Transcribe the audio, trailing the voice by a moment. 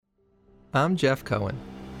I'm Jeff Cohen.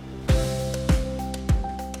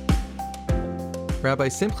 Rabbi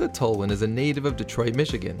Simcha Tolwin is a native of Detroit,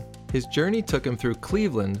 Michigan. His journey took him through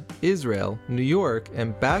Cleveland, Israel, New York,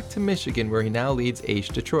 and back to Michigan, where he now leads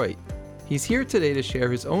Aish Detroit. He's here today to share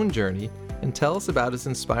his own journey and tell us about his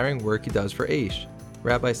inspiring work he does for Aish.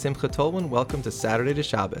 Rabbi Simcha Tolwin, welcome to Saturday to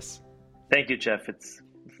Shabbos. Thank you, Jeff. It's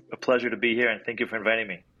a pleasure to be here, and thank you for inviting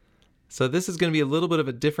me. So this is going to be a little bit of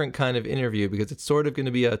a different kind of interview because it's sort of going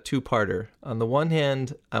to be a two-parter. On the one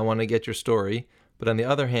hand, I want to get your story, but on the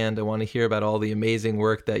other hand, I want to hear about all the amazing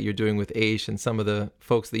work that you're doing with Aish and some of the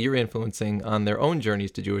folks that you're influencing on their own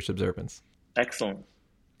journeys to Jewish observance. Excellent.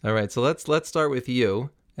 All right, so let's start with you,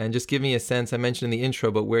 and just give me a sense, I mentioned in the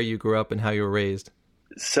intro, but where you grew up and how you were raised.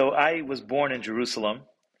 So I was born in Jerusalem,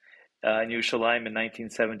 in Yerushalayim in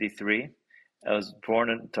 1973. I was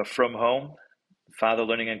born from home, father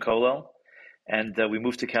learning in Kollel, and we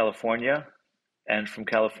moved to California, and from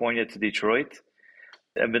California to Detroit.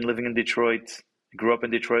 I've been living in Detroit, grew up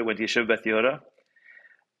in Detroit, went to Yeshiva Beth Yehuda,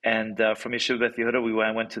 and from Yeshiva Beth Yehuda,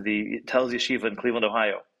 I went to the Telz Yeshiva in Cleveland,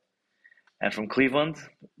 Ohio, and from Cleveland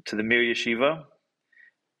to the Mir Yeshiva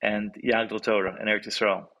and Yagdal Torah in Eretz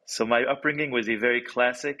Yisrael. So my upbringing was a very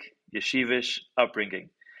classic yeshivish upbringing.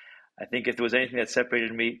 I think if there was anything that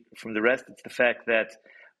separated me from the rest, it's the fact that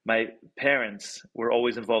my parents were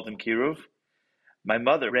always involved in Kiruv. My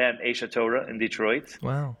mother ran Aish Torah in Detroit.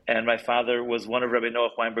 Wow. And my father was one of Rabbi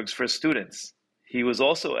Noach Weinberg's first students. He was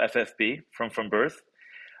also FFB from birth,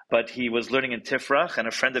 but he was learning in Tifrach, and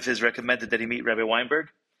a friend of his recommended that he meet Rabbi Weinberg.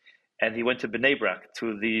 And he went to Bnei Brak,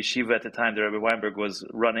 to the yeshiva at the time that Rabbi Weinberg was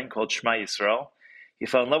running, called Shema Yisrael. He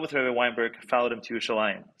fell in love with Rabbi Weinberg, followed him to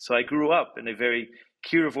Yerushalayim. So I grew up in a very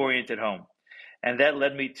Kiruv-oriented home. And that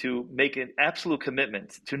led me to make an absolute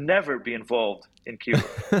commitment to never be involved in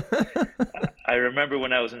Kiruv. I remember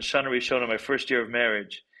when I was in Shana Rishona, my first year of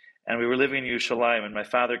marriage, and we were living in Yerushalayim, and my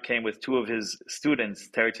father came with two of his students,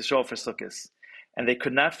 Terry Tishol for Sukkot, and they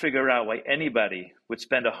could not figure out why anybody would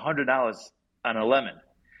spend $100 on a lemon.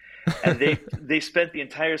 And they spent the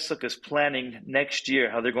entire Sukkot planning next year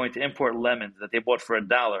how they're going to import lemons that they bought for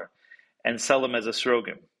 $1 and sell them as a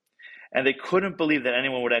srogim. And they couldn't believe that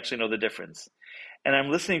anyone would actually know the difference. And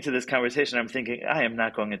I'm listening to this conversation, I'm thinking, I am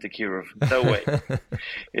not going into Kiruv. No way.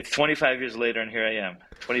 It's 25 years later, and here I am,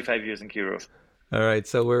 25 years in Kiruv. All right,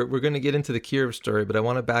 so we're going to get into the Kiruv story, but I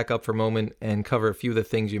want to back up for a moment and cover a few of the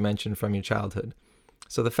things you mentioned from your childhood.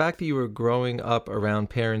 So the fact that you were growing up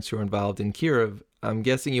around parents who were involved in Kiruv, I'm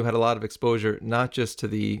guessing you had a lot of exposure, not just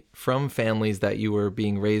to from families that you were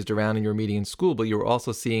being raised around and you were meeting in school, but you were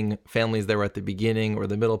also seeing families that were at the beginning or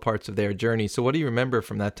the middle parts of their journey. So what do you remember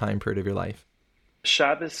from that time period of your life?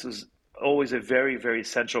 Shabbos was always a very, very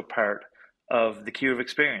central part of the Kiruv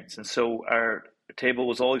experience. And so our table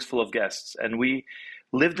was always full of guests. And we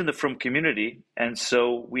lived in the Frum community, and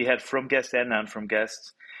so we had Frum guests and non-Frum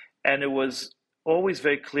guests. And it was always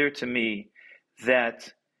very clear to me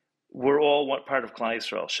that we're all one part of Klal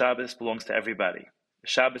Yisrael. Shabbos belongs to everybody.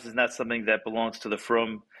 Shabbos is not something that belongs to the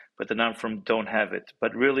Frum, but the non-Frum don't have it.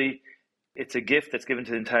 But really, it's a gift that's given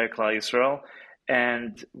to the entire Klal Yisrael.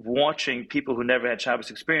 And watching people who never had Shabbos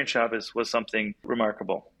experience Shabbos was something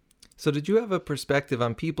remarkable. So did you have a perspective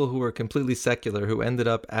on people who were completely secular, who ended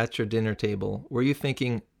up at your dinner table? Were you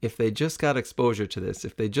thinking, if they just got exposure to this,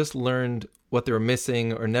 if they just learned what they were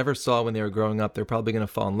missing or never saw when they were growing up, they're probably going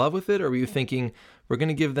to fall in love with it? Or were you thinking, we're going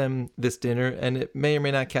to give them this dinner and it may or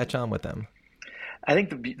may not catch on with them? I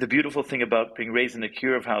think the beautiful thing about being raised in a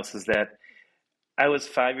Kiruv house is that I was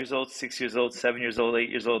 5 years old, 6 years old, 7 years old, 8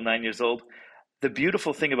 years old, 9 years old. The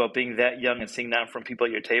beautiful thing about being that young and seeing non-Frum people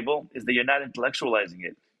at your table is that you're not intellectualizing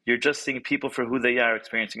it. You're just seeing people for who they are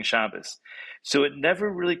experiencing Shabbos. So it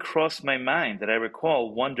never really crossed my mind that I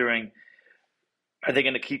recall wondering, are they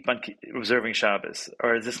going to keep on observing Shabbos?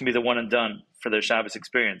 Or is this going to be the one and done for their Shabbos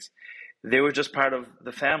experience? They were just part of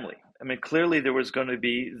the family. I mean, clearly there was going to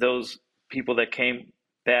be those people that came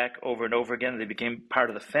back over and over again. They became part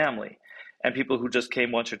of the family. And people who just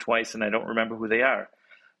came once or twice and I don't remember who they are.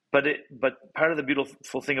 But part of the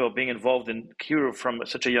beautiful thing about being involved in Kiruv from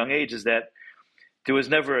such a young age is that there was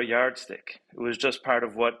never a yardstick. It was just part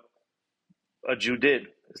of what a Jew did,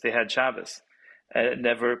 as they had Shabbos. And it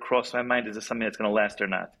never crossed my mind, is this something that's going to last or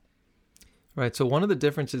not? Right, so one of the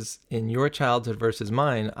differences in your childhood versus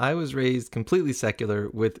mine, I was raised completely secular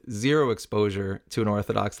with zero exposure to an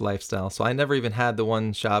Orthodox lifestyle. So I never even had the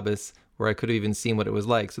one Shabbos where I could have even seen what it was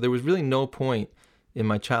like. So there was really no point in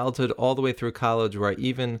my childhood all the way through college where I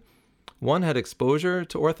even, one, had exposure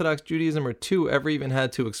to Orthodox Judaism, or two, ever even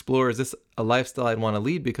had to explore, is this a lifestyle I'd want to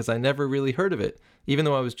lead? Because I never really heard of it, even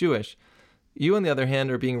though I was Jewish. You, on the other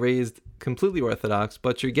hand, are being raised completely Orthodox,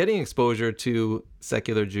 but you're getting exposure to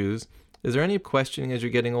secular Jews. Is there any questioning as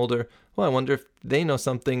you're getting older? Well, I wonder if they know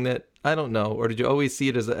something that I don't know, or did you always see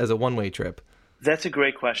it as a one-way trip? That's a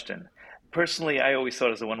great question. Personally, I always thought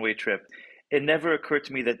it was a one-way trip. It never occurred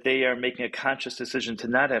to me that they are making a conscious decision to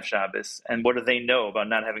not have Shabbos, and what do they know about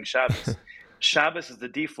not having Shabbos? Shabbos is the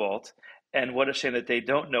default, and what a shame that they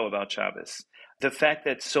don't know about Shabbos. The fact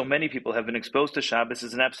that so many people have been exposed to Shabbos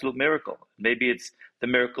is an absolute miracle. Maybe it's the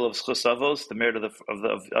miracle of Zchus Avos, the merit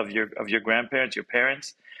of your grandparents, your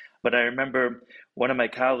parents. But I remember one of my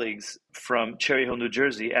colleagues from Cherry Hill, New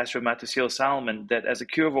Jersey, asked Rav Matisyahu Salomon that as a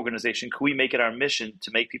Kiruv organization, could we make it our mission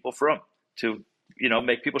to make people from, to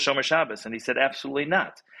make people Shomer Shabbos? And he said, absolutely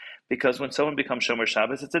not. Because when someone becomes Shomer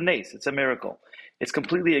Shabbos, it's a nace, it's a miracle. It's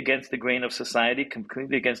completely against the grain of society,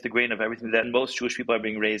 completely against the grain of everything that most Jewish people are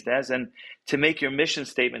being raised as. And to make your mission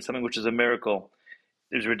statement something which is a miracle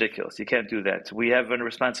is ridiculous. You can't do that. We have a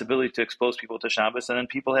responsibility to expose people to Shabbos, and then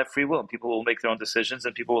people have free will. People will make their own decisions,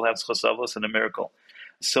 and people will have Zchus Avos and a miracle.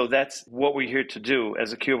 So that's what we're here to do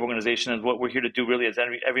as a Kiruv organization, and what we're here to do really as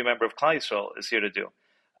every member of Klal Yisrael is here to do.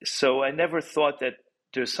 So I never thought that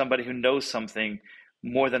there's somebody who knows something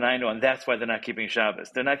more than I know, and that's why they're not keeping Shabbos.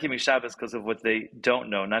 They're not keeping Shabbos because of what they don't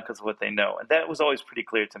know, not because of what they know. And that was always pretty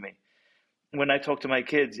clear to me. When I talk to my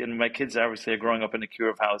kids, and my kids obviously are growing up in a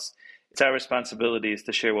Kiruv house, it's our responsibility is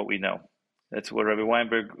to share what we know. That's what Rabbi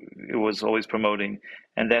Weinberg was always promoting.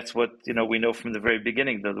 And that's what we know from the very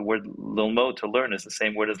beginning. The word lilmod, to learn, is the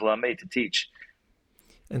same word as lamed, to teach.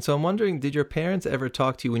 And so I'm wondering, did your parents ever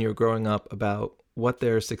talk to you when you were growing up about what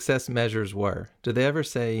their success measures were? Did they ever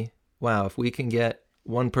say, wow, if we can get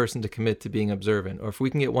one person to commit to being observant, or if we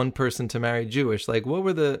can get one person to marry Jewish, like what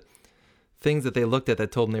were the things that they looked at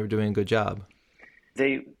that told them they were doing a good job?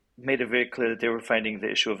 They made it very clear that they were fighting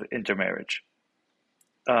the issue of intermarriage.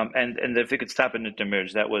 And if they could stop an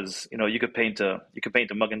intermarriage, that was, you could paint a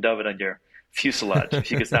Magen David on your fuselage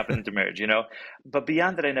if you could stop an intermarriage, But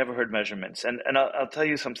beyond that, I never heard measurements. And I'll tell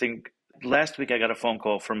you something. Last week, I got a phone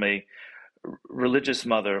call from a religious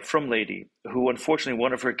mother from Lady who, unfortunately,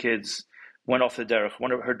 one of her kids went off the derech.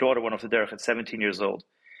 Her daughter went off the derech at 17 years old.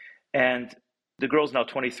 And the girl's now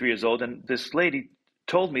 23 years old. And this lady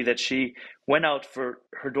told me that she went out for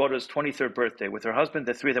her daughter's 23rd birthday with her husband.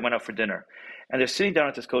 The three of them went out for dinner. And they're sitting down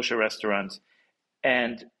at this kosher restaurant.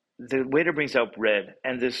 And the waiter brings out bread.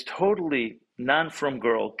 And this totally non-frum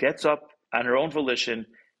girl gets up on her own volition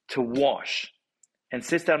to wash and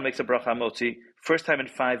sits down and makes a bracha motzi. First time in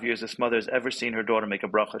 5 years this mother has ever seen her daughter make a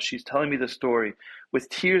bracha. She's telling me the story with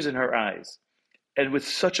tears in her eyes and with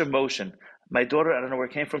such emotion. My daughter, I don't know where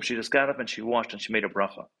it came from, she just got up and she washed and she made a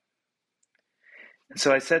bracha. And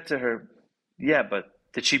so I said to her, yeah, but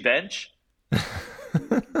did she bench?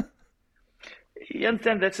 You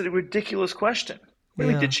understand, that's a ridiculous question. What do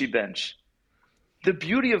you mean, did she bench? The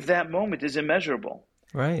beauty of that moment is immeasurable.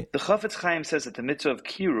 Right. The Chafetz Chaim says that the mitzvah of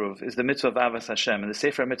Kiruv is the mitzvah of Avas Hashem. In the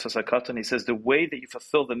Sefer Mitzvos HaKatan, he says the way that you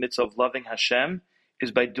fulfill the mitzvah of loving Hashem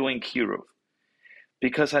is by doing Kiruv.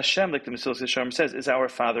 Because Hashem, like the Mesilas Yesharim says, is our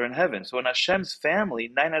Father in heaven. So in Hashem's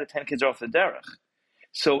family, 9 out of 10 kids are off the derech.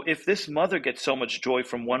 So if this mother gets so much joy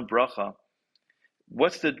from one bracha,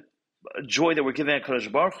 what's the joy that we're giving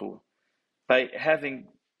HaKadosh Baruch Hu by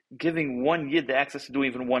giving one yid the access to do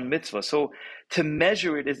even one mitzvah? So to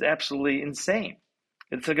measure it is absolutely insane.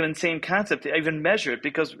 It's like an insane concept to even measure it,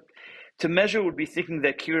 because to measure would be thinking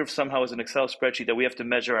that Kiruv somehow is an Excel spreadsheet that we have to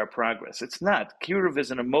measure our progress. It's not. Kiruv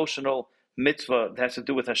is an emotional mitzvah that has to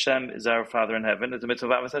do with Hashem, is our Father in heaven. It's a mitzvah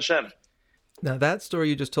of Avos Hashem. Now that story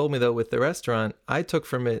you just told me, though, with the restaurant, I took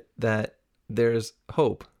from it that there's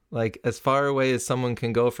hope. Like, as far away as someone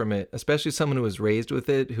can go from it, especially someone who was raised with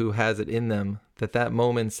it, who has it in them, that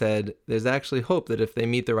moment said there's actually hope that if they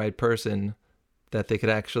meet the right person, that they could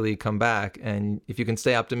actually come back. And if you can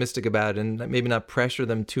stay optimistic about it and maybe not pressure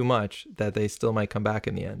them too much, that they still might come back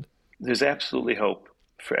in the end. There's absolutely hope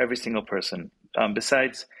for every single person.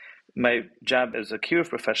 Besides my job as a Kiruv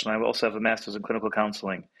professional, I also have a master's in clinical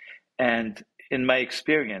counseling. And in my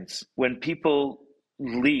experience, when people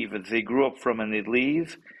leave, if they grew up from and they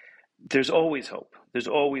leave, there's always hope. There's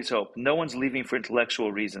always hope. No one's leaving for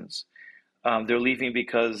intellectual reasons. They're leaving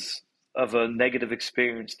because of a negative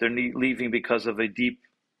experience. They're leaving because of a deep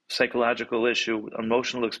psychological issue,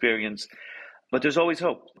 emotional experience. But there's always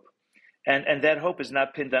hope. And that hope is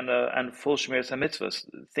not pinned on full Shmiras HaMitzvahs.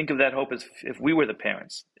 Think of that hope as if we were the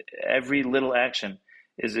parents. Every little action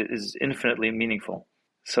is infinitely meaningful.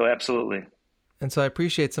 So absolutely. And so I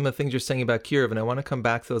appreciate some of the things you're saying about Kiruv, and I want to come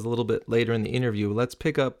back to those a little bit later in the interview. Let's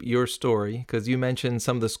pick up your story, because you mentioned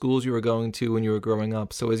some of the schools you were going to when you were growing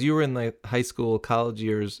up. So as you were in the high school, college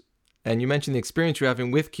years, And you mentioned the experience you're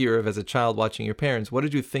having with Kiruv as a child watching your parents. What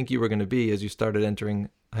did you think you were going to be as you started entering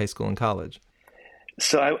high school and college?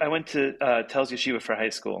 So I went to Telz Yeshiva for high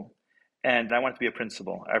school, and I wanted to be a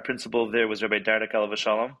principal. Our principal there was Rabbi Dardak Alav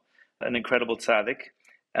Shalom, an incredible tzaddik,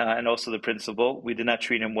 and also the principal. We did not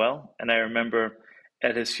treat him well, and I remember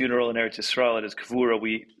at his funeral in Eretz Yisrael, at his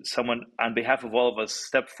kavura, someone on behalf of all of us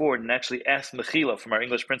stepped forward and actually asked Mechila from our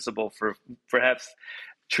English principal for perhaps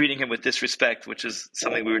treating him with disrespect, which is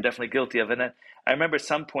something we were definitely guilty of. And I remember at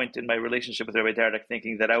some point in my relationship with Rabbi Dardak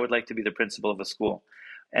thinking that I would like to be the principal of a school.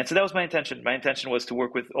 And so that was my intention. My intention was to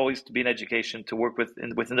work with, always to be in education, to work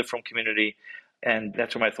within the Frum community. And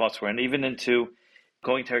that's where my thoughts were. And even into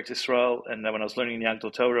going to Eretz Yisrael, and when I was learning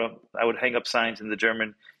Yagdal Torah, I would hang up signs in the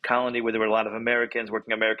German colony where there were a lot of Americans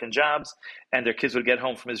working American jobs, and their kids would get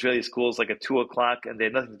home from Israeli schools like at 2 o'clock, and they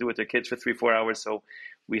had nothing to do with their kids for 3-4 hours. So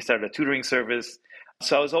we started a tutoring service.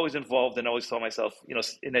 So I was always involved and always saw myself,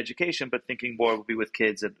 in education, but thinking more would be with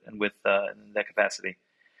kids and with in that capacity.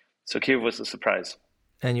 So Kiruv was a surprise.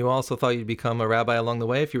 And you also thought you'd become a rabbi along the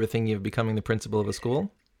way if you were thinking of becoming the principal of a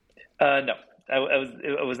school? No, I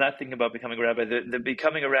was not thinking about becoming a rabbi. The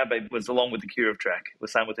becoming a rabbi was along with the Kiruv track. It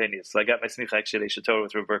was simultaneous. So I got my smicha actually at Torah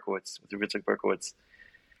with Rav Yitzchak Berkowitz.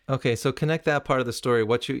 Okay, so connect that part of the story.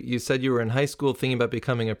 What you said you were in high school thinking about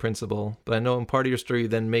becoming a principal, but I know in part of your story you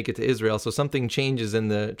then make it to Israel, so something changes in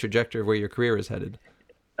the trajectory of where your career is headed.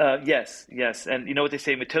 Yes. And you know what they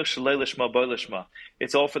say,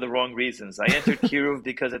 it's all for the wrong reasons. I entered Kiruv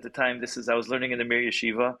because at the time, I was learning in the Mir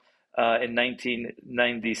Yeshiva in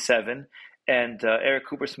 1997, and Eric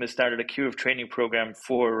Coopersmith started a Kiruv training program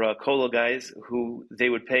for Kola guys who they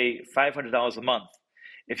would pay $500 a month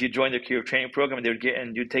if you joined the Kiruv training program,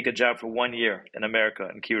 and you'd take a job for 1 year in America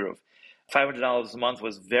in Kiruv. $500 a month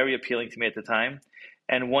was very appealing to me at the time.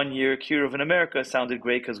 And 1 year Kiruv in America sounded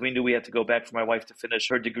great because we knew we had to go back for my wife to finish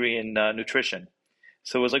her degree in nutrition.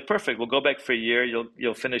 So it was like, perfect, we'll go back for a year,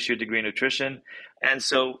 you'll finish your degree in nutrition. And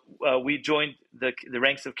so we joined the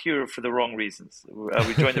ranks of Kiruv for the wrong reasons.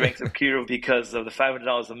 We joined the ranks of Kiruv because of the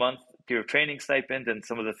 $500 a month Kiruv training stipend and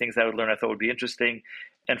some of the things I would learn I thought would be interesting,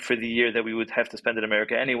 and for the year that we would have to spend in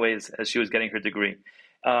America anyways as she was getting her degree.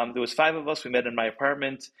 There was 5 of us. We met in my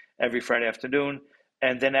apartment every Friday afternoon.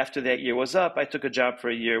 And then after that year was up, I took a job for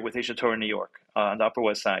a year with Aish Torah in New York on the Upper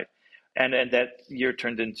West Side. And that year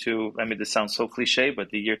turned into, this sounds so cliche, but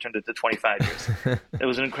the year turned into 25 years. It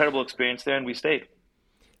was an incredible experience there, and we stayed.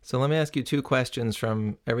 So let me ask you 2 questions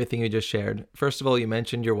from everything you just shared. First of all, you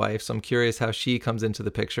mentioned your wife, so I'm curious how she comes into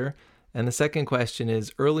the picture. And the second question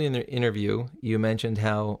is, early in the interview, you mentioned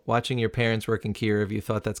how watching your parents work in Kiruv, you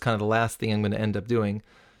thought that's kind of the last thing I'm going to end up doing.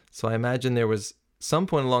 So I imagine there was some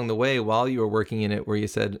point along the way while you were working in it where you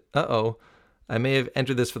said, I may have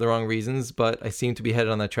entered this for the wrong reasons, but I seem to be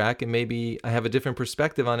headed on that track, and maybe I have a different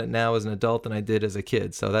perspective on it now as an adult than I did as a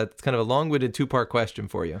kid. So that's kind of a long-winded 2-part question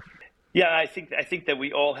for you. Yeah, I think that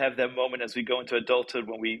we all have that moment as we go into adulthood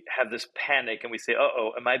when we have this panic and we say,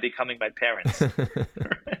 am I becoming my parents?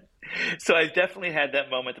 So I've definitely had that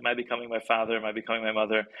moment. Am I becoming my father? Am I becoming my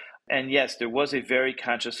mother? And yes, there was a very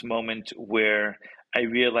conscious moment where I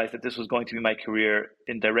realized that this was going to be my career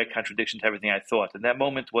in direct contradiction to everything I thought. And that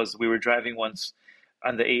moment was, we were driving once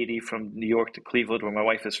on the 80 from New York to Cleveland, where my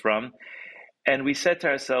wife is from. And we said to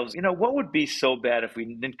ourselves, what would be so bad if we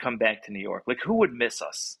didn't come back to New York? Like, who would miss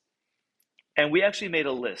us? And we actually made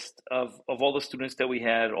a list of all the students that we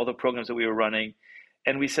had, all the programs that we were running.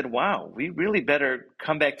 And we said, wow, we really better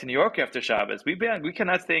come back to New York after Shabbos. We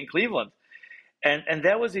cannot stay in Cleveland. And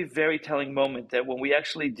that was a very telling moment, that when we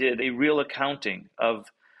actually did a real accounting of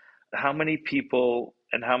how many people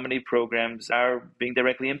and how many programs are being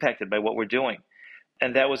directly impacted by what we're doing.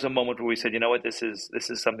 And that was a moment where we said, this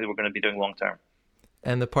is something we're going to be doing long term.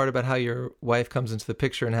 And the part about how your wife comes into the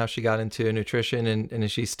picture and how she got into nutrition, and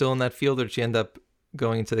is she still in that field, or did she end up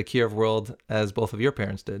going into the Kiruv world as both of your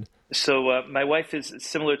parents did? So my wife is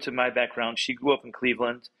similar to my background. She grew up in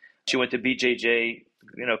Cleveland. She went to BJJ,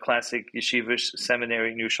 classic yeshivish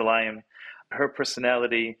seminary in Yerushalayim. Her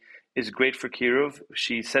personality is great for Kiruv.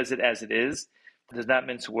 She says it as it is, does not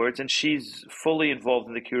mince words, and she's fully involved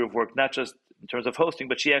in the Kiruv work, not just in terms of hosting,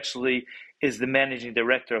 but she actually is the managing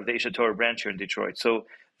director of the Aish Torah branch here in Detroit. So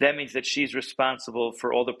that means that she's responsible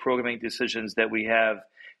for all the programming decisions that we have.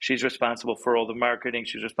 She's responsible for all the marketing.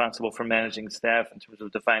 She's responsible for managing staff in terms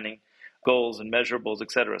of defining goals and measurables,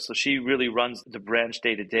 etc. So she really runs the branch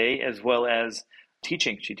day to day, as well as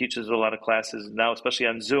teaching. She teaches a lot of classes now, especially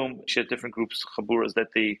on Zoom. She has different groups, chaburas, that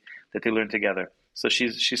they learn together. So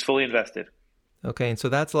she's fully invested. Okay, and so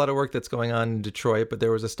that's a lot of work that's going on in Detroit, but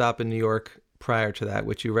there was a stop in New York prior to that,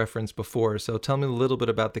 which you referenced before. So tell me a little bit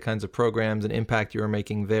about the kinds of programs and impact you were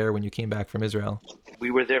making there when you came back from Israel.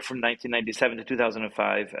 We were there from 1997 to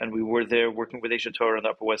 2005, and we were there working with Aish Torah on the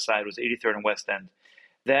Upper West Side. It was 83rd and West End.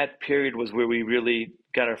 That period was where we really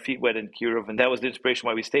got our feet wet in Kiruv, and that was the inspiration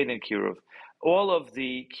why we stayed in Kiruv. All of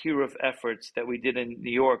the Kiruv efforts that we did in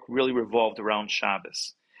New York really revolved around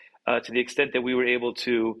Shabbos, to the extent that we were able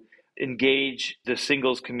to engage the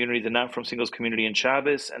singles community, the non-from singles community in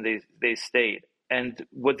Shabbos, and they stayed. And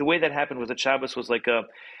the way that happened was that Shabbos was like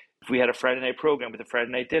if we had a Friday night program with a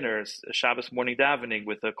Friday night dinner, a Shabbos morning davening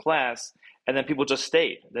with a class, and then people just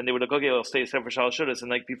stayed. Then they would like, okay, I'll stay except for Shalosh Shudas. And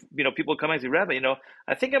like, people come and say, Rabbi,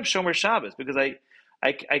 I think I'm Shomer Shabbos because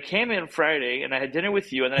I came in Friday and I had dinner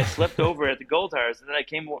with you, and then I slept over at the Goldhars, and then I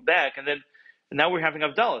came back, and now we're having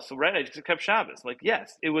Havdalah. So right, I just kept Shabbos. Like,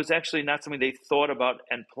 yes, it was actually not something they thought about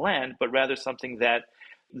and planned, but rather something that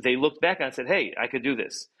they looked back on and said, hey, I could do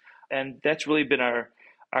this. And that's really been our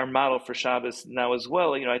model for Shabbos now as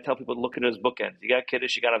well. I tell people to look at it as bookends. You got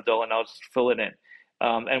Kiddush, you got Havdalah, now just fill it in.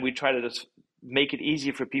 And we try to just make it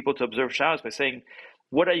easy for people to observe Shabbos by saying,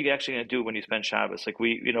 what are you actually going to do when you spend Shabbos? Like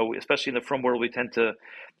especially in the Frum world, we tend to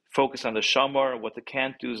focus on the Shamar, what the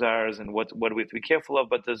can't do's are, and what we have to be careful of.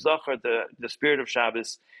 But the Zachar, the spirit of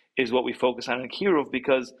Shabbos, is what we focus on in Kiruv,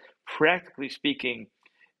 because practically speaking,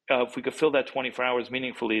 if we could fill that 24 hours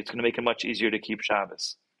meaningfully, it's going to make it much easier to keep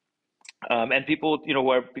Shabbos. And people, who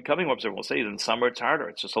are becoming more observant will say, in the summer it's harder.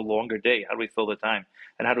 It's just a longer day. How do we fill the time?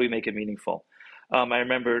 And how do we make it meaningful? I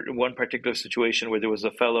remember one particular situation where there was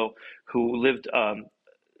a fellow who lived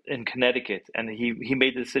in Connecticut, and he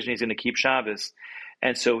made the decision he's going to keep Shabbos.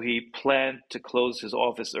 And so he planned to close his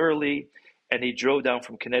office early, and he drove down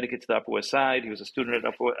from Connecticut to the Upper West Side. He was a student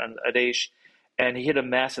at Aish, and he hit a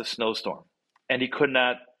massive snowstorm. And he could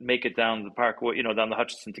not make it down the park, down the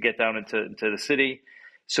Hutchinson to get down into the city.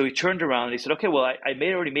 So he turned around and he said, okay, well, I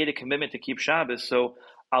already made a commitment to keep Shabbos, so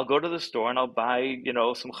I'll go to the store and I'll buy,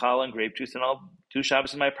 some challah and grape juice, and I'll do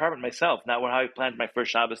Shabbos in my apartment myself. Not how I planned my first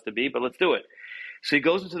Shabbos to be, but let's do it. So he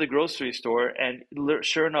goes into the grocery store, and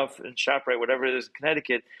sure enough, in ShopRite, whatever it is in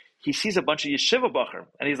Connecticut, he sees a bunch of yeshiva bachar.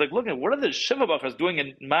 And he's like, look, what are the yeshiva bachars doing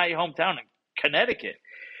in my hometown in Connecticut?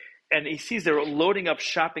 And he sees they're loading up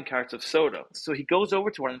shopping carts of soda. So he goes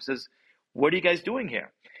over to one and says, what are you guys doing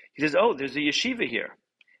here? He says, oh, there's a yeshiva here.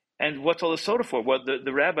 And what's all the soda for? Well,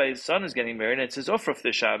 the rabbi's son is getting married, and it's his offer for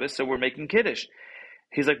the Shabbos, so we're making Kiddush.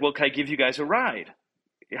 He's like, well, can I give you guys a ride?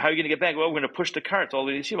 How are you going to get back? Well, we're going to push the carts all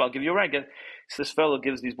the way to the yeshiva. I'll give you a ride. So this fellow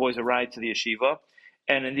gives these boys a ride to the yeshiva.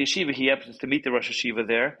 And in the yeshiva, he happens to meet the Rosh Yeshiva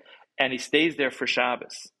there, and he stays there for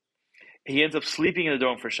Shabbos. He ends up sleeping in the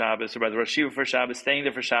dorm for Shabbos, or by the Rosh Yeshiva for Shabbos, staying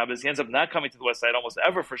there for Shabbos. He ends up not coming to the West Side almost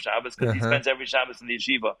ever for Shabbos, because he spends every Shabbos in the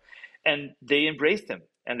yeshiva. And they embraced him,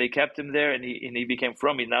 and they kept him there, and he became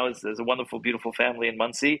from me. Now there's a wonderful, beautiful family in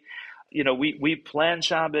Monsey. We plan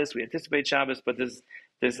Shabbos, we anticipate Shabbos, but there's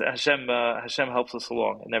Hashem helps us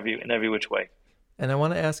along in every which way. And I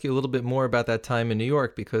want to ask you a little bit more about that time in New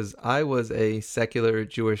York, because I was a secular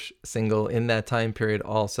Jewish single in that time period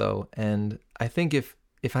also. And I think if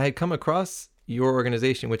I had come across your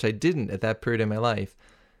organization, which I didn't at that period in my life,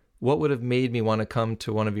 what would have made me want to come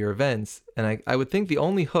to one of your events? And I would think the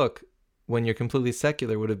only hook when you're completely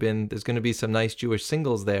secular would have been there's going to be some nice Jewish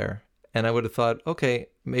singles there. And I would have thought, okay,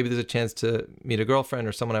 maybe there's a chance to meet a girlfriend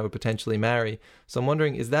or someone I would potentially marry. So I'm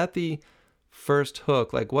wondering, is that the first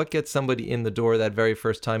hook? Like, what gets somebody in the door that very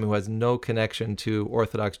first time who has no connection to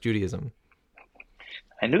Orthodox Judaism?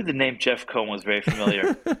 I knew the name Jeff Cohen was very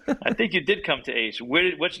familiar. I think you did come to Aish.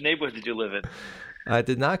 Which neighborhood did you live in? I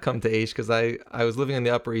did not come to Aish because I was living on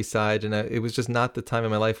the Upper East Side, and it was just not the time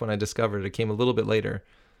in my life when I discovered it. It came a little bit later.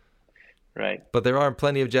 Right. But there are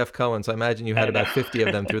plenty of Jeff Cohen, so I imagine you had about 50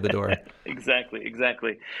 of them through the door. Exactly.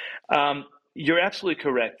 You're absolutely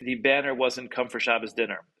correct. The banner wasn't Come for Shabbos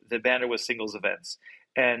Dinner. The banner was singles events.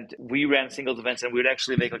 And we ran singles events, and we would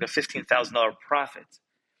actually make like a $15,000 profit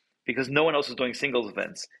because no one else was doing singles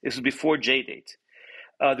events. This was before J-Date.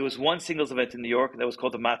 There was one singles event in New York that was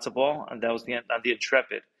called the Matzah Ball, and that was on the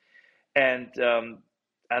Intrepid. And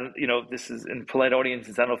this is in polite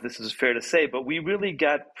audiences. I don't know if this is fair to say, but we really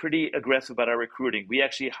got pretty aggressive about our recruiting. We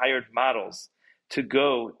actually hired models to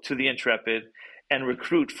go to the Intrepid and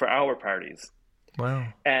recruit for our parties. Wow.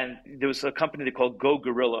 And there was a company they called Go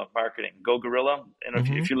Gorilla Marketing. Go Gorilla. And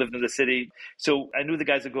if you lived in the city. So I knew the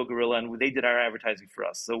guys at Go Gorilla, and they did our advertising for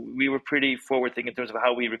us. So we were pretty forward thinking in terms of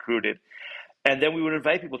how we recruited. And then we would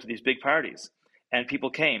invite people to these big parties. And people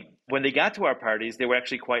came. When they got to our parties, they were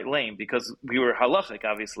actually quite lame because we were halachic,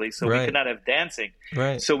 obviously, so we could not have dancing.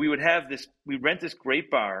 Right. So we would have we'd rent this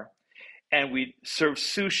great bar, and we'd serve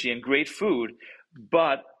sushi and great food,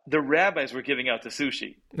 but the rabbis were giving out the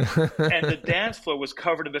sushi. And the dance floor was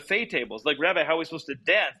covered in buffet tables. Like, Rabbi, how are we supposed to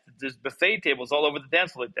dance? There's buffet tables all over the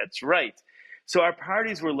dance floor. Like, that's right. So our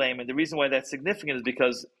parties were lame. And the reason why that's significant is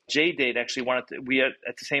because JDate actually we at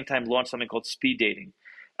the same time launched something called speed dating.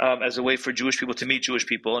 As a way for Jewish people to meet Jewish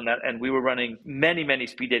people. And we were running many, many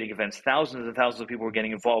speed dating events. Thousands and thousands of people were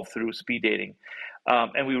getting involved through speed dating.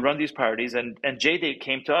 And we would run these parties. And JDate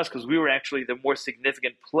came to us because we were actually the more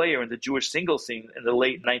significant player in the Jewish single scene in the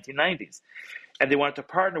late 1990s. And they wanted to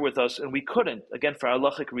partner with us, and we couldn't. Again, for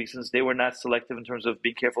halachic reasons, they were not selective in terms of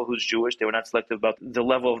being careful who's Jewish. They were not selective about the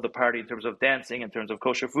level of the party in terms of dancing, in terms of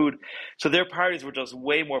kosher food. So their parties were just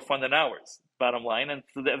way more fun than ours, bottom line. And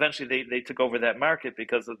so eventually they took over that market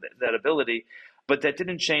because of that ability. But that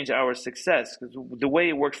didn't change our success, because the way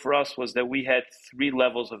it worked for us was that we had 3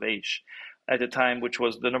 levels of Aish at the time, which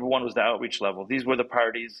was the number one was the outreach level. These were the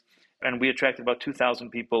parties. And we attracted about 2,000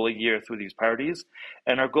 people a year through these parties.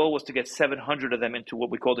 And our goal was to get 700 of them into what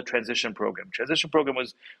we called the transition program. Transition program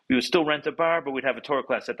was, we would still rent a bar, but we'd have a Torah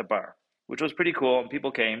class at the bar, which was pretty cool, and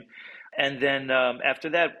people came. And then after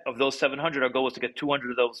that, of those 700, our goal was to get 200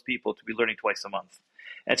 of those people to be learning twice a month.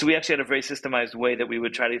 And so we actually had a very systemized way that we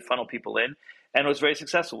would try to funnel people in. And it was very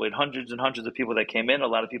successful. We had hundreds and hundreds of people that came in, a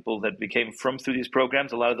lot of people that became from through these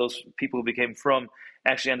programs. A lot of those people who became from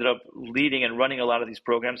actually ended up leading and running a lot of these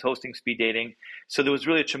programs, hosting speed dating. So there was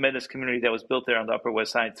really a tremendous community that was built there on the Upper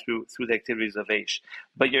West Side through the activities of Aish.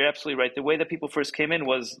 But you're absolutely right. The way that people first came in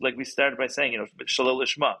was, like we started by saying, Shalol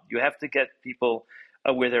Lishma. You have to get people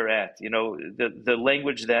where they're at. The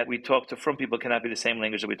language that we talk to from people cannot be the same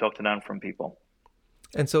language that we talk to non-from people.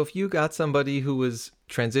 And so if you got somebody who was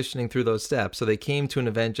transitioning through those steps, so they came to an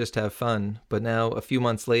event just to have fun, but now a few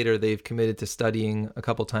months later, they've committed to studying a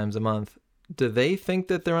couple times a month, do they think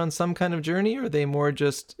that they're on some kind of journey, or are they more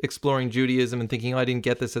just exploring Judaism and thinking, I didn't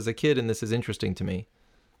get this as a kid and this is interesting to me?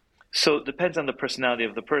 So it depends on the personality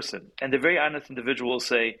of the person. And the very honest individual will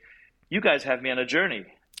say, you guys have me on a journey.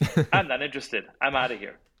 I'm not interested. I'm out of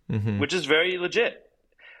here, which is very legit.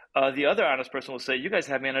 The other honest person will say, you guys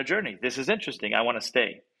have me on a journey. This is interesting. I want to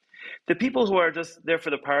stay. The people who are just there for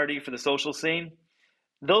the party, for the social scene,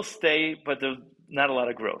 they'll stay, but there's not a lot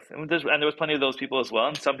of growth. And there was plenty of those people as well.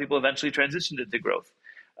 And some people eventually transitioned into growth.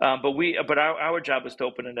 But our job is to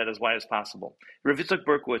open the net as wide as possible. Rav Yitzchak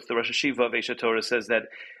Berkowitz, the Rosh Hashiva of Aish Torah, says that,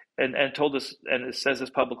 and told us, and says this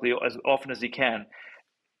publicly as often as he can,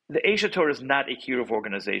 the Aish Torah is not a kiruv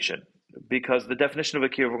organization, because the definition of a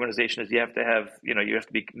kiruv organization is you have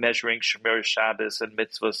to be measuring Shemer Shabbos and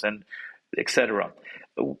mitzvahs and etc.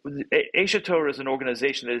 Aish Torah is an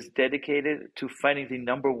organization that is dedicated to finding the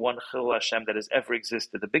number one Chilul Hashem that has ever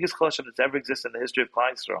existed, the biggest Chilul Hashem that's ever existed in the history of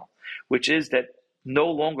Klal Yisrael, which is that no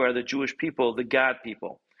longer are the Jewish people the God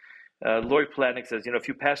people. Lori Platnick says, if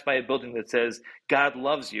you pass by a building that says God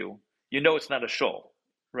loves you, it's not a shul.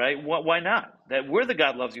 Right? Why not? That we're the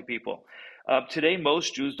God loves you people. Today,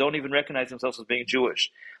 most Jews don't even recognize themselves as being Jewish.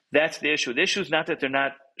 That's the issue. The issue is not that they're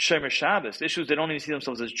not Shomer Shabbos. The issue is they don't even see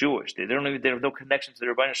themselves as Jewish. They have no connection to the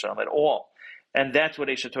Rebbeinu Shalom at all. And that's what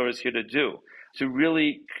Aish Torah is here to do, to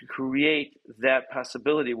really create that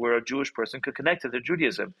possibility where a Jewish person could connect to their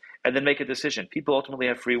Judaism and then make a decision. People ultimately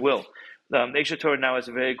have free will. Aish Torah now has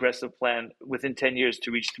a very aggressive plan within 10 years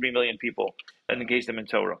to reach 3 million people and engage them in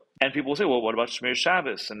Torah. And people will say, well, what about Shemir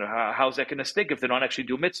Shabbos? And how's that going to stick if they don't actually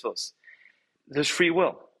do mitzvahs? There's free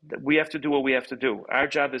will. We have to do what we have to do. Our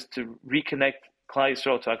job is to reconnect Klal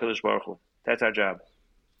Yisrael to HaKadosh Baruch Hu. That's our job.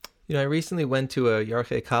 I recently went to a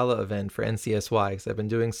Yarchei Kala event for NCSY because I've been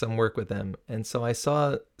doing some work with them. And so I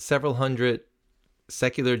saw several hundred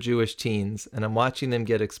secular Jewish teens, and I'm watching them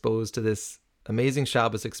get exposed to this amazing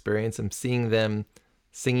Shabbos experience. I'm seeing them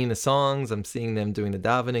singing the songs. I'm seeing them doing the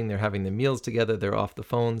davening. They're having the meals together. They're off the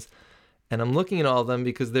phones. And I'm looking at all of them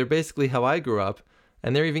because they're basically how I grew up.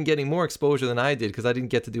 And they're even getting more exposure than I did because I didn't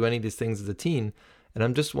get to do any of these things as a teen. And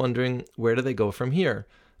I'm just wondering, where do they go from here?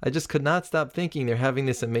 I just could not stop thinking they're having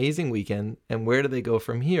this amazing weekend, and where do they go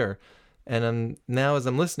from here? And now as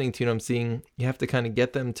I'm listening to you, I'm seeing you have to kind of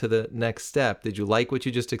get them to the next step. Did you like what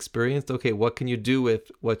you just experienced? Okay, what can you do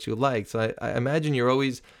with what you like? So I imagine you're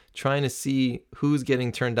always trying to see who's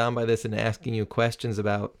getting turned on by this and asking you questions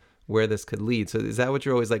about where this could lead. So is that what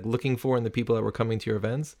you're always looking for in the people that were coming to your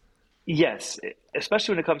events? Yes,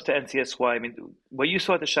 especially when it comes to NCSY. I mean, what you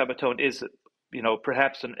saw at the Shabbaton is,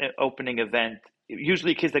 perhaps an opening event.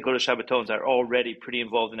 Usually kids that go to Shabbatons are already pretty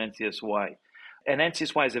involved in NCSY. And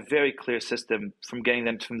NCSY is a very clear system from getting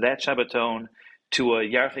them from that Shabbaton to a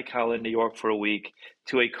Yarchei Kala in New York for a week,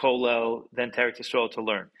 to a Kollel, then to Eretz Yisrael to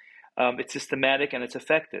learn. It's systematic and it's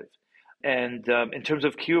effective. And in terms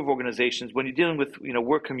of kiruv organizations, when you're dealing with,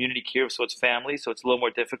 we're community kiruv, so it's family, so it's a little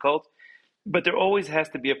more difficult. But there always has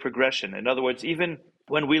to be a progression. In other words, even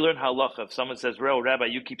when we learn halacha, if someone says, "Well, Rabbi,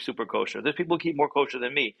 you keep super kosher," there's people who keep more kosher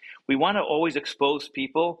than me. We want to always expose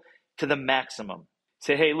people to the maximum.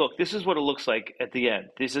 Say, hey, look, this is what it looks like at the end.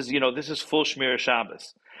 This is, this is full Shmir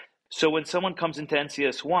Shabbos. So when someone comes into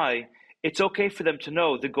NCSY, it's okay for them to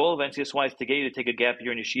know the goal of NCSY is to get you to take a gap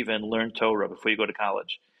year in yeshiva and learn Torah before you go to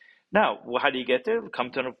college. Now, how do you get there? Come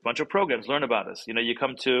to a bunch of programs, learn about us. You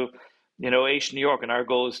come to, Aish, New York, and our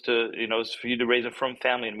goal is to, is for you to raise a frum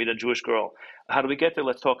family and meet a Jewish girl. How do we get there?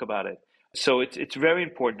 Let's talk about it. So it's very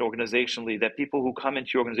important organizationally that people who come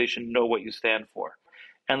into your organization know what you stand for.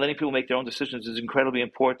 And letting people make their own decisions is incredibly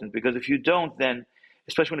important, because if you don't, then,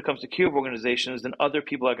 especially when it comes to kiruv organizations, then other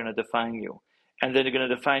people are going to define you. And then they're going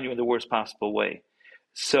to define you in the worst possible way.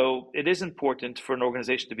 So it is important for an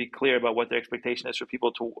organization to be clear about what their expectation is for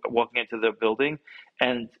people to walking into the building,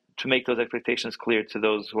 and to make those expectations clear to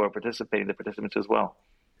those who are participating, the participants as well.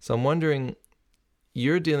 So I'm wondering,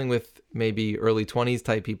 you're dealing with maybe early 20s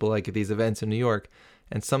type people like at these events in New York,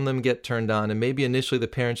 and some of them get turned on, and maybe initially the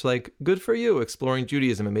parents are like, good for you, exploring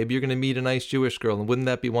Judaism, and maybe you're going to meet a nice Jewish girl, and wouldn't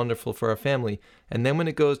that be wonderful for our family? And then when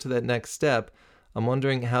it goes to that next step, I'm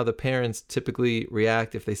wondering how the parents typically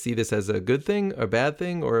react, if they see this as a good thing or bad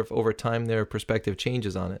thing, or if over time their perspective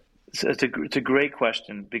changes on it. So it's a great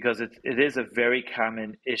question, because it is a very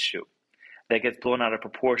common issue that gets blown out of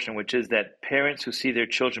proportion, which is that parents who see their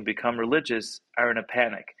children become religious are in a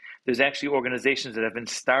panic. There's actually organizations that have been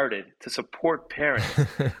started to support parents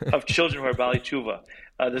of children who are Bali Tshuva.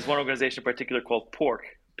 There's one organization in particular called PORC,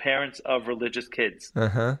 Parents of Religious Kids.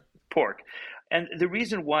 PORC. And the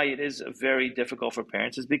reason why it is very difficult for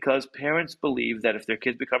parents is because parents believe that if their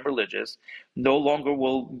kids become religious, no longer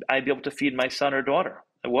will I be able to feed my son or daughter.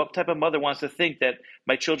 And what type of mother wants to think that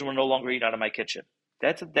my children will no longer eat out of my kitchen?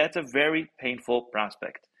 That's a very painful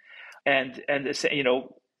prospect. And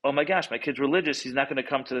oh my gosh, my kid's religious. He's not going to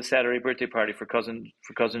come to the Saturday birthday party for cousin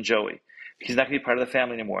Joey. He's not going to be part of the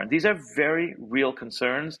family anymore. And these are very real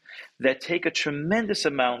concerns that take a tremendous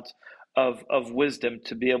amount of wisdom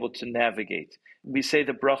to be able to navigate. We say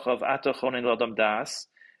the bracha of Ata Chonin L'Adam Das,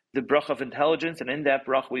 the bracha of intelligence, and in that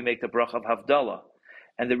bracha we make the bracha of Havdalah.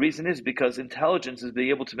 And the reason is because intelligence is being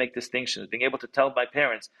able to make distinctions, being able to tell my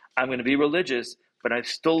parents, I'm going to be religious, but I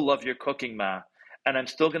still love your cooking, Ma, and I'm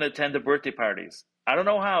still going to attend the birthday parties. I don't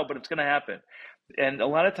know how, but it's going to happen. And a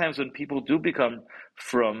lot of times when people do become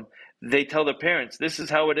frum, they tell their parents, this is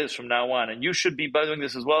how it is from now on, and you should be doing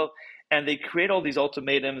this as well. And they create all these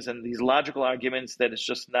ultimatums and these logical arguments that it's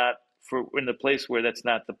just not in the place where that's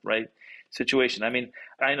not the right situation. I mean,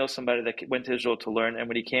 I know somebody that went to Israel to learn, and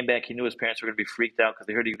when he came back, he knew his parents were going to be freaked out because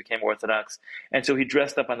they heard he became Orthodox. And so he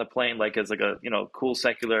dressed up on the plane as a cool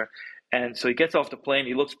secular. And so he gets off the plane,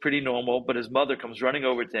 he looks pretty normal, but his mother comes running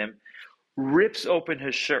over to him, rips open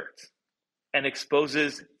his shirt, and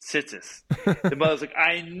exposes tzitzis. The mother's like,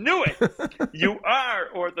 I knew it! You are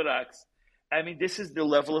Orthodox! I mean, this is the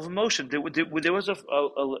level of emotion. There was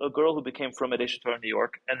a girl who became from Aish Torah in New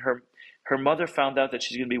York, and her mother found out that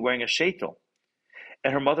she's going to be wearing a sheitel.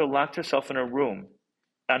 And her mother locked herself in her room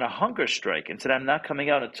on a hunger strike and said, I'm not coming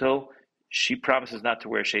out until she promises not to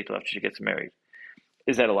wear a sheitel after she gets married.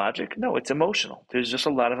 Is that illogic? No, it's emotional. There's just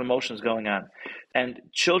a lot of emotions going on. And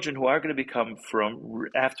children who are going to become frum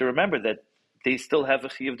have to remember that they still have a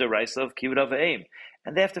chiyuv deraisa of kibbud av v'em,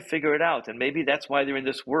 and they have to figure it out. And maybe that's why they're in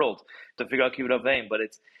this world, to figure out kibbud av v'em. But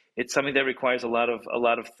it's something that requires a lot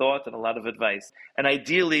of thought and a lot of advice. And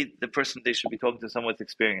ideally, they should be talking to someone with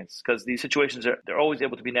experience, because these situations they're always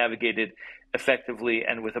able to be navigated effectively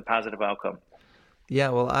and with a positive outcome. Yeah,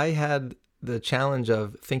 well, I had the challenge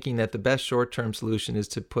of thinking that the best short-term solution is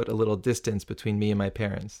to put a little distance between me and my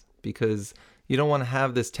parents, because you don't want to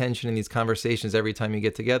have this tension in these conversations every time you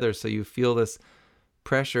get together. So you feel this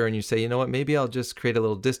pressure and you say, you know what, maybe I'll just create a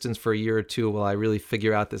little distance for a year or two while I really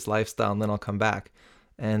figure out this lifestyle, and then I'll come back.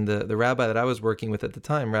 And the rabbi that I was working with at the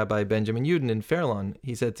time, Rabbi Benjamin Yudin in Fairlawn,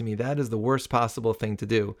 he said to me, that is the worst possible thing to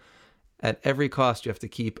do. At every cost, you have to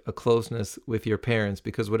keep a closeness with your parents,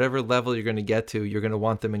 because whatever level you're going to get to, you're going to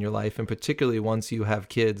want them in your life. And particularly once you have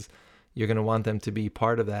kids, you're going to want them to be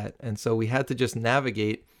part of that. And so we had to just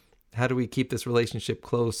navigate, how do we keep this relationship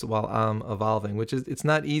close while I'm evolving, it's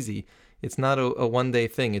not easy. It's not a one-day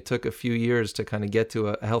thing. It took a few years to kind of get to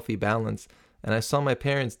a healthy balance. And I saw my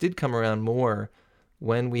parents did come around more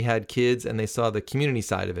when we had kids and they saw the community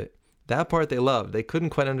side of it. That part they loved. They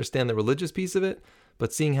couldn't quite understand the religious piece of it,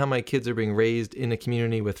 but seeing how my kids are being raised in a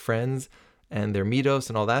community with friends and their mitos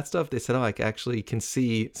and all that stuff, they said, oh, I actually can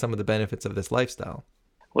see some of the benefits of this lifestyle.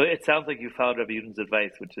 Well, it sounds like you followed Rabbi Yudin's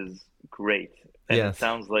advice, which is great. And it Yes.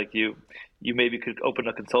 sounds like you maybe could open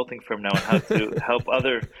a consulting firm now on how to help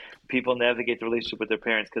other people navigate the relationship with their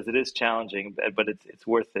parents, because it is challenging, but it's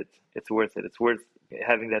worth it. It's worth it. It's worth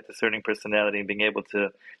having that discerning personality and being able to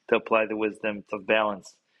apply the wisdom of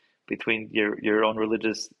balance between your own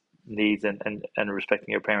religious needs and respecting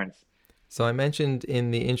your parents. So I mentioned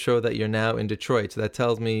in the intro that you're now in Detroit. So that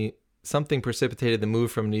tells me something precipitated the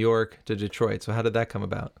move from New York to Detroit. So how did that come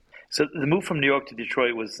about? So the move from New York to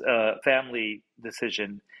Detroit was a family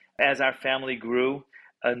decision. As our family grew,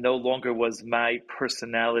 no longer was my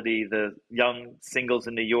personality the young singles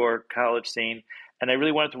in New York college scene, and I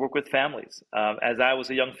really wanted to work with families. As I was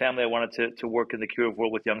a young family, I wanted to work in the curative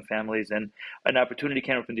world with young families, and an opportunity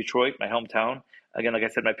came up in Detroit, my hometown. Again, like I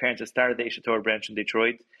said, my parents had started the Aish Torah branch in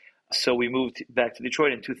Detroit, so we moved back to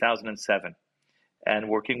Detroit in 2007, and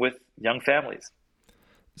working with young families.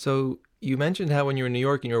 So you mentioned how when you were in New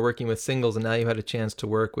York and you were working with singles and now you had a chance to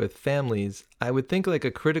work with families. I would think like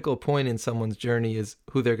a critical point in someone's journey is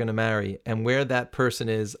who they're going to marry and where that person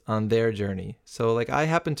is on their journey. So like I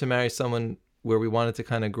happened to marry someone where we wanted to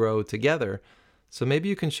kind of grow together. So maybe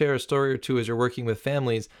you can share a story or two as you're working with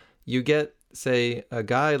families. You get, say, a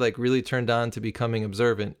guy like really turned on to becoming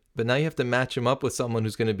observant, but now you have to match him up with someone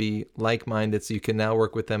who's going to be like-minded so you can now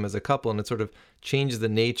work with them as a couple, and it sort of changes the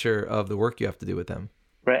nature of the work you have to do with them.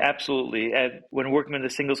 Right, absolutely. And when working in the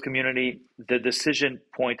singles community, the decision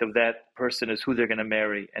point of that person is who they're going to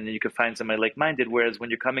marry. And then you can find somebody like-minded. Whereas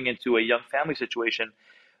when you're coming into a young family situation,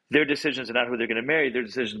 their decisions are not who they're going to marry. Their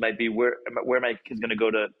decisions might be where my kid's going to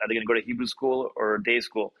go to. Are they going to go to Hebrew school or day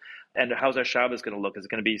school? And how's our Shabbos going to look? Is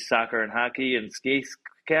it going to be soccer and hockey and skate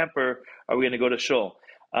camp, or are we going to go to shul?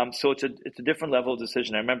 So it's a different level of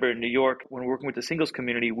decision. I remember in New York, when working with the singles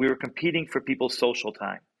community, we were competing for people's social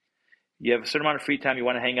time. You have a certain amount of free time, you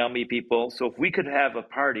want to hang out, meet people. So if we could have a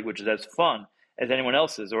party which is as fun as anyone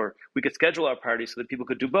else's, or we could schedule our party so that people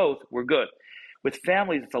could do both, we're good. With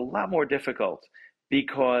families, it's a lot more difficult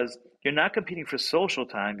because you're not competing for social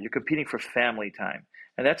time, you're competing for family time.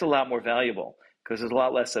 And that's a lot more valuable because there's a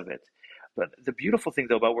lot less of it. But the beautiful thing,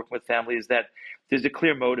 though, about working with family is that there's a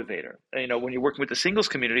clear motivator. And, when you're working with the singles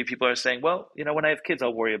community, people are saying, well, when I have kids,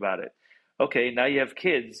 I'll worry about it. Okay, now you have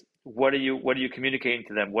kids. What are you communicating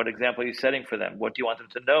to them? What example are you setting for them? What do you want them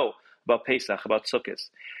to know about Pesach, about Sukkot?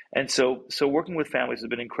 And so working with families has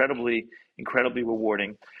been incredibly, incredibly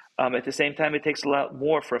rewarding. At the same time, it takes a lot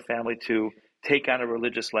more for a family to take on a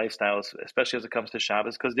religious lifestyle, especially as it comes to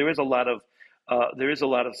Shabbos, because there is a lot of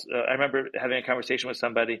I remember having a conversation with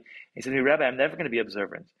somebody. He said to me, Rabbi, I'm never going to be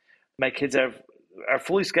observant. My kids are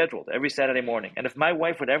fully scheduled every Saturday morning. And if my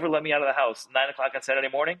wife would ever let me out of the house 9 o'clock on Saturday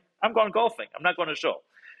morning, I'm going golfing. I'm not going to shul.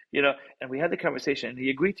 And we had the conversation, and he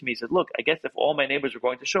agreed to me. He said, look, I guess if all my neighbors were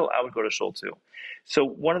going to shul, I would go to shul too. So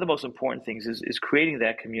one of the most important things is creating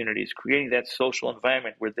that community, is creating that social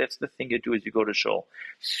environment where that's the thing you do is you go to shul.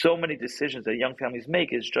 So many decisions that young families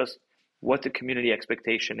make is just what the community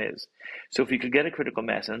expectation is. So if you could get a critical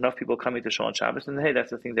mass and enough people coming to shul on Shabbos, then hey,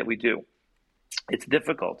 that's the thing that we do. It's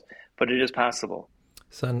difficult, but it is possible.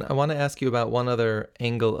 Son, I want to ask you about one other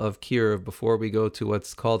angle of Kiruv before we go to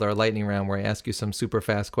what's called our lightning round, where I ask you some super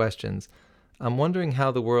fast questions. I'm wondering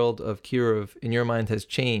how the world of Kiruv, in your mind, has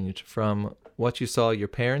changed from what you saw your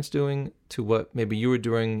parents doing to what maybe you were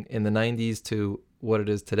doing in the 90s to what it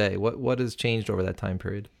is today. What has changed over that time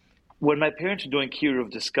period? When my parents were doing Kiruv,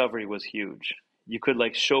 discovery was huge. You could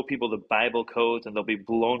show people the Bible codes and they'll be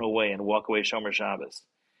blown away and walk away Shomer Shabbos.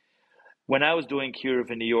 When I was doing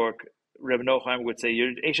Kiruv in New York, Rebbe Noach Weinberg would say,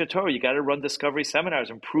 you're Aish Torah, you got to run discovery seminars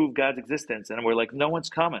and prove God's existence. And we're like, no one's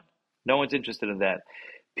coming. No one's interested in that.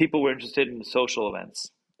 People were interested in social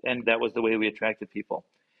events. And that was the way we attracted people.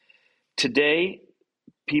 Today,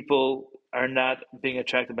 people are not being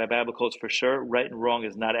attracted by Bible codes for sure. Right and wrong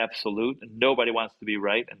is not absolute. Nobody wants to be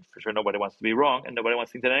right. And for sure, nobody wants to be wrong. And nobody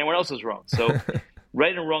wants to think that anyone else is wrong. So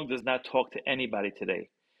right and wrong does not talk to anybody today.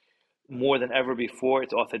 More than ever before,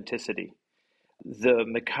 it's authenticity. The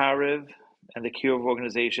Mekarev and the Kiruv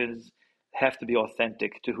organizations have to be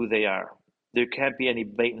authentic to who they are. There can't be any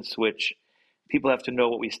bait and switch. People have to know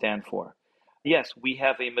what we stand for. Yes, we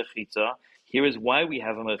have a mechitza. Here is why we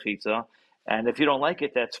have a mechitza. And if you don't like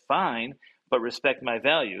it, that's fine, but respect my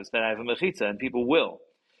values that I have a mechitza, and people will.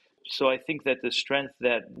 So I think that the strength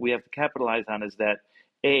that we have to capitalize on is that,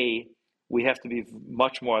 A, we have to be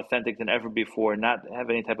much more authentic than ever before, not have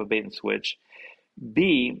any type of bait and switch.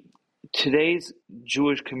 B, today's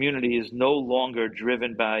Jewish community is no longer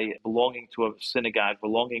driven by belonging to a synagogue,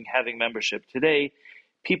 having membership. Today,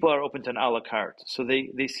 people are open to an a la carte. So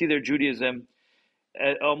they see their Judaism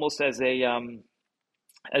almost as a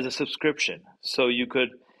as a subscription. So you could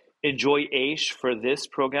enjoy Aish for this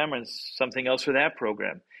program and something else for that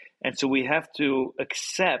program. And so we have to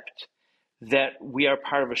accept that we are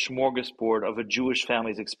part of a smorgasbord of a Jewish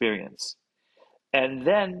family's experience. And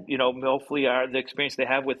then, hopefully the experience they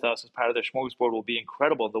have with us as part of their smorgasbord will be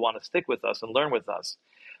incredible. They'll want to stick with us and learn with us.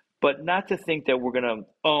 But not to think that we're going to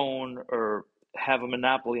own or have a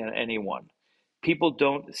monopoly on anyone. People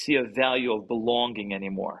don't see a value of belonging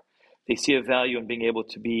anymore. They see a value in being able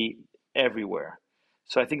to be everywhere.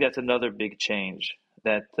 So I think that's another big change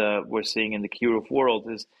that we're seeing in the kiruv world,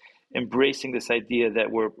 is embracing this idea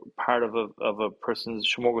that we're part of a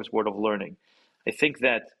person's smorgasbord of learning. I think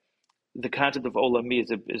that the concept of Olami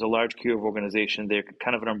is a large kiruv organization. They're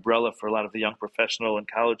kind of an umbrella for a lot of the young professional and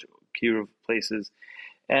college kiruv places.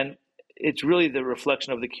 And it's really the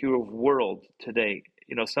reflection of the kiruv world today.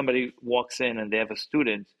 Somebody walks in and they have a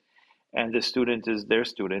student, and the student is their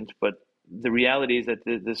student, but the reality is that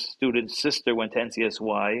the student's sister went to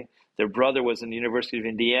NCSY, their brother was in the University of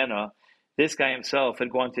Indiana, this guy himself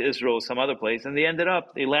had gone to Israel or some other place, and they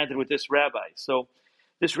landed with this rabbi. So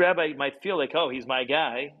this rabbi might feel like, oh, he's my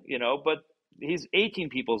guy, but he's 18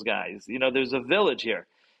 people's guys. There's a village here.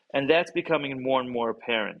 And that's becoming more and more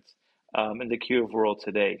apparent in the kiruv world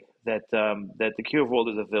today, that the kiruv world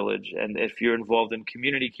is a village. And if you're involved in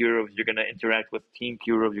community kiruv, you're going to interact with team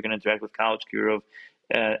kiruv, you're going to interact with college kiruv.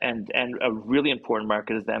 And a really important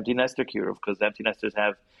market is the empty nester kiruv, because the empty nesters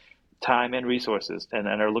have time and resources and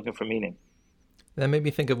are looking for meaning. That made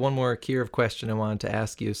me think of one more kiruv question I wanted to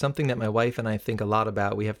ask you, something that my wife and I think a lot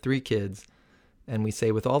about. We have 3 kids, and we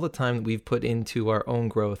say with all the time that we've put into our own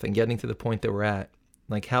growth and getting to the point that we're at,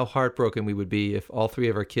 like how heartbroken we would be if all 3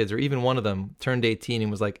 of our kids, or even one of them, turned 18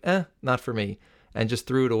 and was like, not for me, and just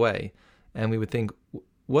threw it away. And we would think,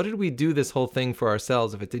 what did we do this whole thing for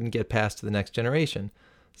ourselves if it didn't get passed to the next generation?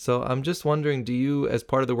 So I'm just wondering, do you, as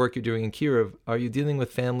part of the work you're doing in kiruv, are you dealing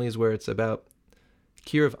with families where it's about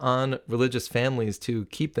kiruv on religious families to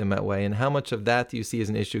keep them that way? And how much of that do you see as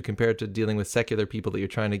an issue compared to dealing with secular people that you're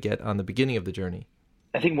trying to get on the beginning of the journey?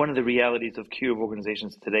 I think one of the realities of kiruv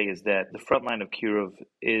organizations today is that the front line of kiruv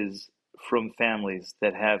is from families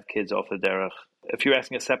that have kids off the derech. If you're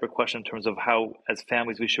asking a separate question in terms of how, as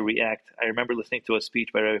families, we should react, I remember listening to a speech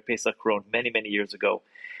by Rabbi Pesach Krohn many, many years ago,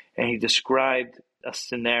 and he described a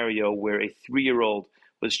scenario where a 3-year-old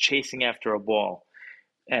was chasing after a ball.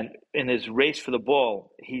 And in his race for the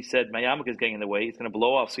ball, he said, my yarmulke is getting in the way, it's going to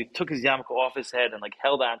blow off. So he took his yarmulke off his head and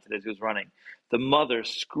held on to it as he was running. The mother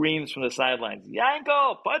screams from the sidelines,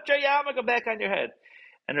 Yankel, put your yarmulke back on your head.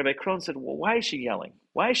 And Rabbi Krohn said, well, why is she yelling?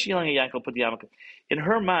 Why is she yelling at Yankel, put the yarmulke? In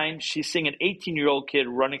her mind, she's seeing an 18-year-old kid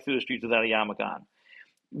running through the streets without a yarmulke on.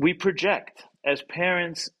 We project. As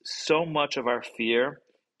parents, so much of our fear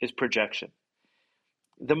is projection.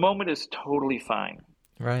 The moment is totally fine.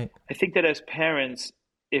 Right. I think that as parents,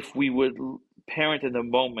 if we would parent in the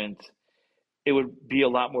moment, it would be a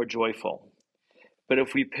lot more joyful. But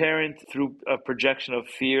if we parent through a projection of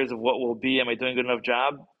fears of what will be, am I doing a good enough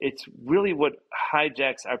job? It's really what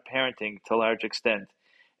hijacks our parenting to a large extent.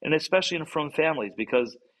 And especially in frum families,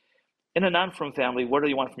 because in a non-frum family, what do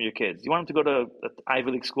you want from your kids? You want them to go to an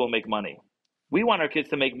Ivy League school and make money. We want our kids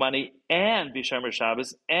to make money and be Shomer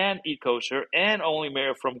Shabbos and eat kosher and only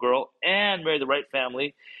marry a frum girl and marry the right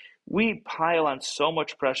family. We pile on so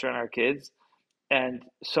much pressure on our kids and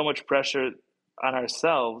so much pressure on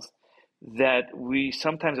ourselves that we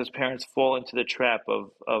sometimes as parents fall into the trap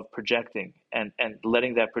of projecting and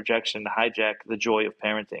letting that projection hijack the joy of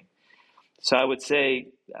parenting. So I would say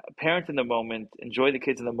parent in the moment, enjoy the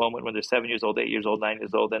kids in the moment when they're 7 years old, 8 years old, 9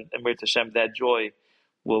 years old, and Mir Hashem, that joy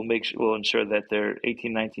will ensure that their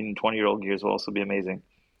 18, 19, and 20-year-old years will also be amazing.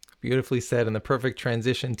 Beautifully said, and the perfect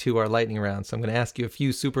transition to our lightning round. So I'm going to ask you a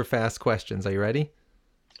few super fast questions. Are you ready?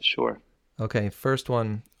 Sure. Okay, first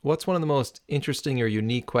one. What's one of the most interesting or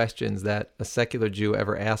unique questions that a secular Jew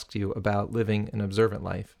ever asked you about living an observant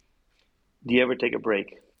life? Do you ever take a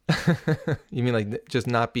break? You mean like just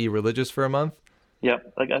not be religious for a month?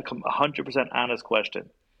 Yep, like a 100% honest question.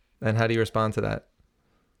 And how do you respond to that?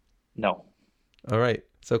 No. All right.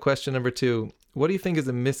 So question number 2. What do you think is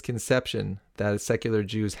a misconception that secular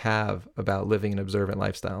Jews have about living an observant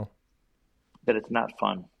lifestyle? That it's not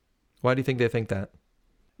fun. Why do you think they think that?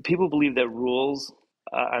 People believe that rules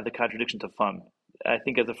are the contradiction to fun. I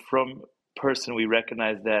think as a frum person, we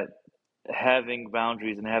recognize that having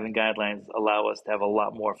boundaries and having guidelines allow us to have a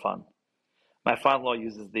lot more fun. My father-in-law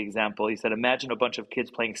uses the example. He said, imagine a bunch of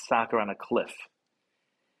kids playing soccer on a cliff,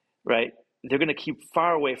 right? They're going to keep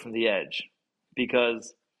far away from the edge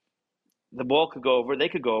because the ball could go over, they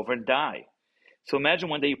could go over and die. So imagine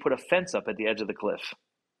one day you put a fence up at the edge of the cliff.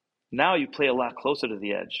 Now you play a lot closer to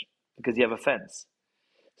the edge because you have a fence.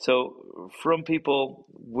 So from people,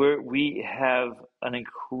 we have an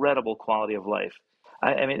incredible quality of life.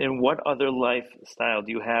 I mean, in what other lifestyle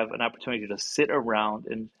do you have an opportunity to sit around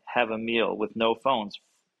and have a meal with no phones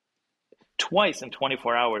twice in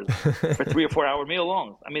 24 hours for 3 or 4 hour meal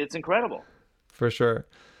long? I mean, it's incredible. For sure.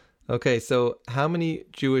 Okay, so how many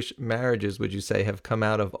Jewish marriages would you say have come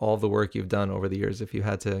out of all the work you've done over the years, if you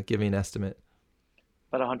had to give me an estimate?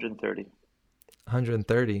 About 130.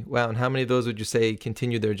 130. Wow. And how many of those would you say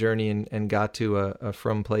continued their journey and got to a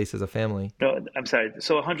from place as a family? No, I'm sorry.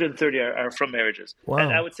 So 130 are from marriages. Wow.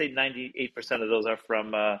 And I would say 98% of those are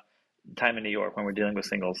from time in New York when we're dealing with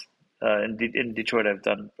singles. In Detroit, I've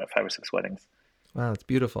done 5 or 6 weddings. Wow, that's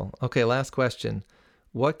beautiful. Okay, last question.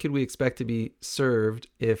 What could we expect to be served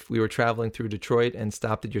if we were traveling through Detroit and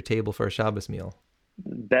stopped at your table for a Shabbos meal?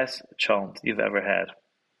 Best cholent you've ever had.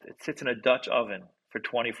 It sits in a Dutch oven for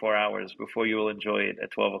 24 hours before you will enjoy it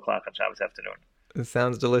at 12 o'clock on Shabbos afternoon. It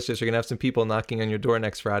sounds delicious. You're going to have some people knocking on your door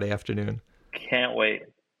next Friday afternoon. Can't wait.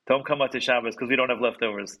 Don't come out to Shabbos because we don't have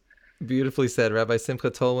leftovers. Beautifully said. Rabbi Simcha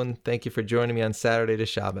Tolwin, thank you for joining me on Saturday to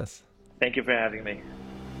Shabbos. Thank you for having me.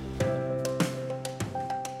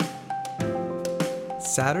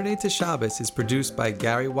 Saturday to Shabbos is produced by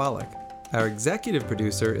Gary Wallach. Our executive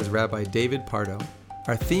producer is Rabbi David Pardo.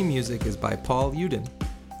 Our theme music is by Paul Uden.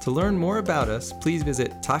 To learn more about us, please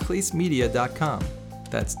visit tachlismedia.com.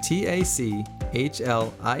 That's TACHLIS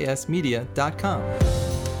media.com.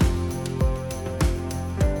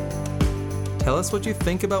 Tell us what you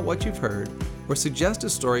think about what you've heard, or suggest a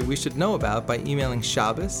story we should know about by emailing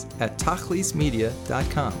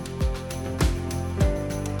shabbos@tachlismedia.com.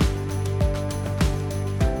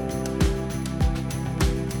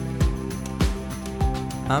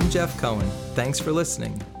 I'm Jeff Cohen. Thanks for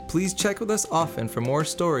listening. Please check with us often for more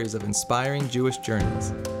stories of inspiring Jewish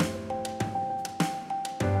journeys.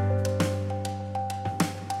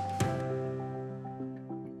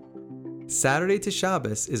 Saturday to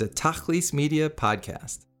Shabbos is a Tachlis Media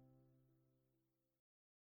podcast.